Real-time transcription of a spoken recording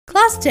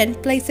Class 10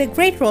 plays a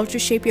great role to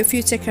shape your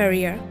future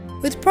career.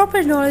 With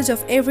proper knowledge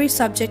of every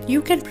subject,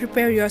 you can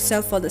prepare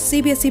yourself for the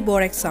CBSE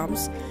board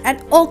exams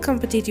and all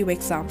competitive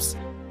exams.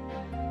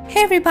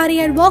 Hey everybody,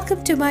 and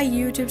welcome to my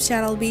YouTube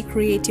channel Be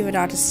Creative and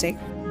Artistic.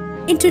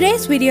 In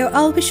today's video,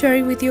 I'll be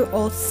sharing with you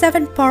all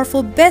 7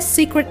 powerful best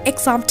secret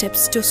exam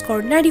tips to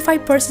score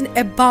 95%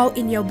 above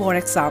in your board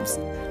exams.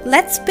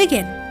 Let's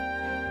begin.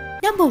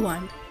 Number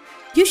 1.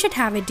 You should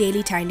have a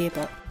daily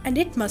timetable, and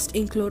it must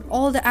include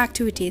all the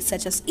activities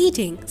such as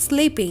eating,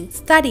 sleeping,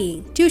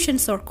 studying,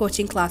 tuitions or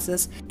coaching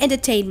classes,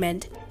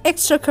 entertainment,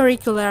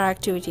 extracurricular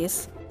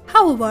activities.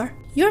 However,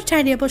 your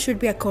timetable should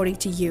be according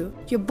to you,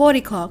 your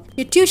body clock,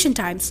 your tuition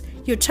times,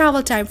 your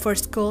travel time for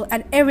school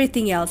and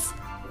everything else.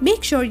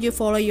 Make sure you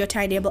follow your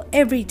timetable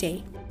every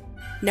day.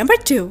 Number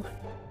 2.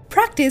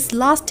 Practice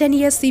last 10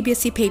 years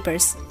CBSE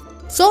papers.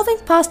 Solving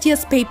past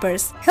year's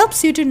papers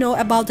helps you to know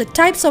about the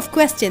types of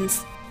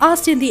questions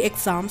asked in the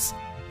exams,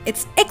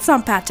 its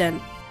exam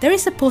pattern. There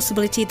is a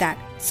possibility that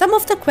some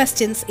of the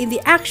questions in the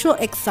actual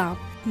exam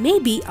may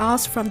be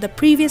asked from the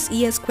previous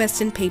year's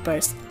question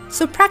papers,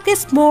 so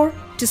practice more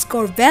to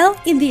score well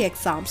in the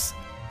exams.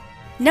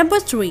 Number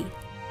 3.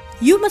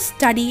 You must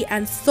study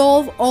and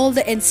solve all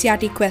the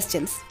ncert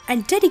questions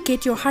and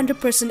dedicate your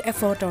 100%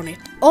 effort on it.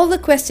 All the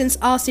questions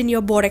asked in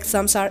your board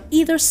exams are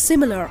either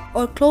similar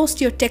or close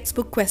to your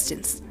textbook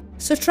questions.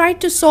 So try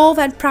to solve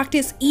and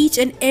practice each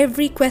and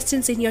every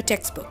questions in your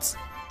textbooks.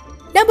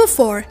 Number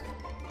 4.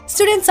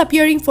 Students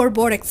appearing for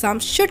board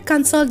exams should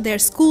consult their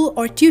school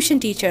or tuition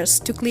teachers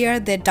to clear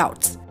their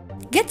doubts.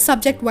 Get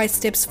subject-wise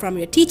tips from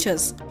your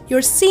teachers,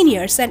 your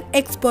seniors and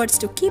experts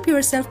to keep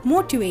yourself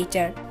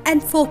motivated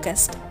and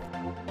focused.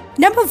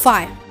 Number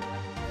 5.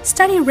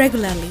 Study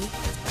regularly.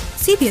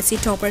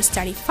 CBSE toppers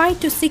study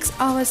 5 to 6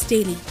 hours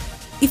daily.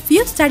 If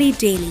you study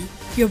daily,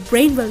 your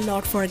brain will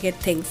not forget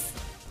things.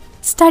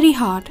 Study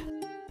hard.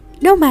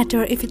 No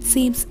matter if it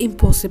seems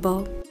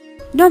impossible.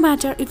 No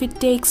matter if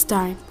it takes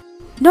time.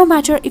 No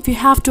matter if you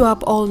have to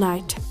up all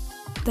night.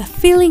 The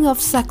feeling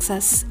of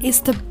success is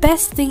the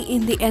best thing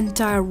in the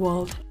entire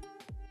world.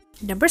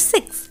 Number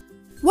 6.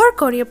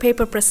 Work on your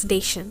paper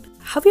presentation.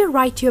 How you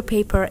write your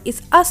paper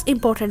is as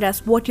important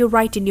as what you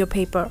write in your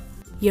paper.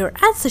 Your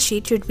answer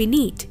sheet should be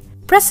neat,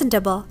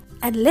 presentable,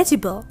 and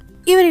legible.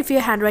 Even if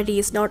your handwriting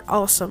is not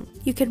awesome,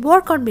 you can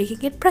work on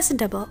making it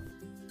presentable.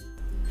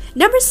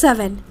 Number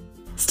 7.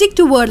 Stick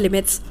to word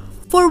limits.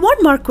 For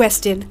 1 mark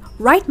question,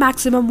 write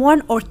maximum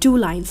 1 or 2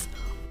 lines,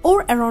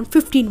 or around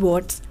 15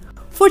 words.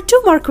 For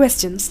 2 mark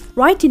questions,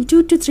 write in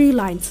 2 to 3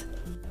 lines,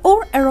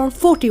 or around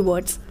 40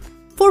 words.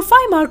 For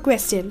 5 mark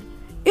question,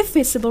 if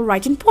feasible,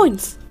 write in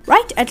points.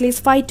 Write at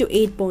least 5 to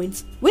 8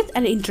 points with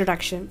an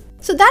introduction.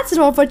 So that's it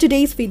all for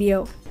today's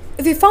video.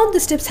 If you found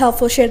these tips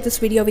helpful, share this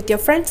video with your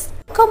friends.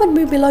 Comment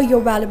me below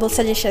your valuable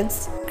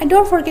suggestions. And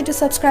don't forget to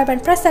subscribe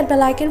and press that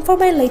bell icon for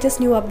my latest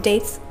new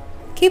updates.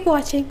 Keep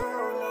watching.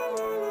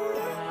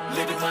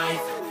 Living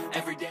life